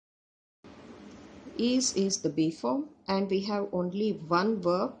is the be form, and we have only one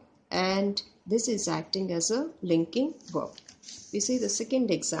verb, and this is acting as a linking verb. We see the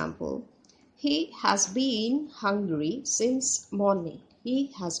second example. He has been hungry since morning.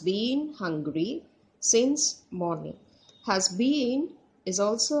 He has been hungry since morning. Has been is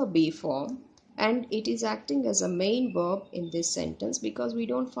also a be form, and it is acting as a main verb in this sentence because we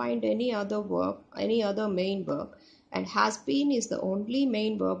don't find any other verb, any other main verb, and has been is the only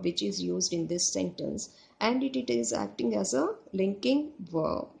main verb which is used in this sentence, and it is acting as a linking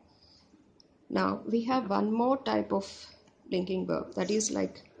verb. Now we have one more type of linking verb, that is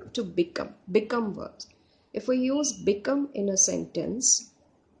like to become verbs. If we use become in a sentence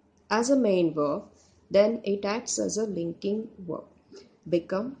as a main verb, then it acts as a linking verb.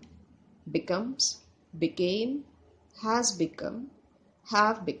 Become, becomes, became, has become,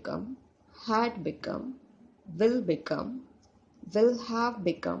 have become, had become, will have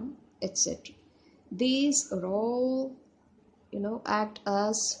become, etc. These are all, act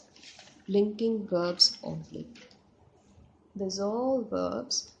as linking verbs only. These all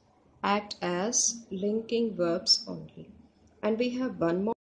verbs act as linking verbs only. And we have one more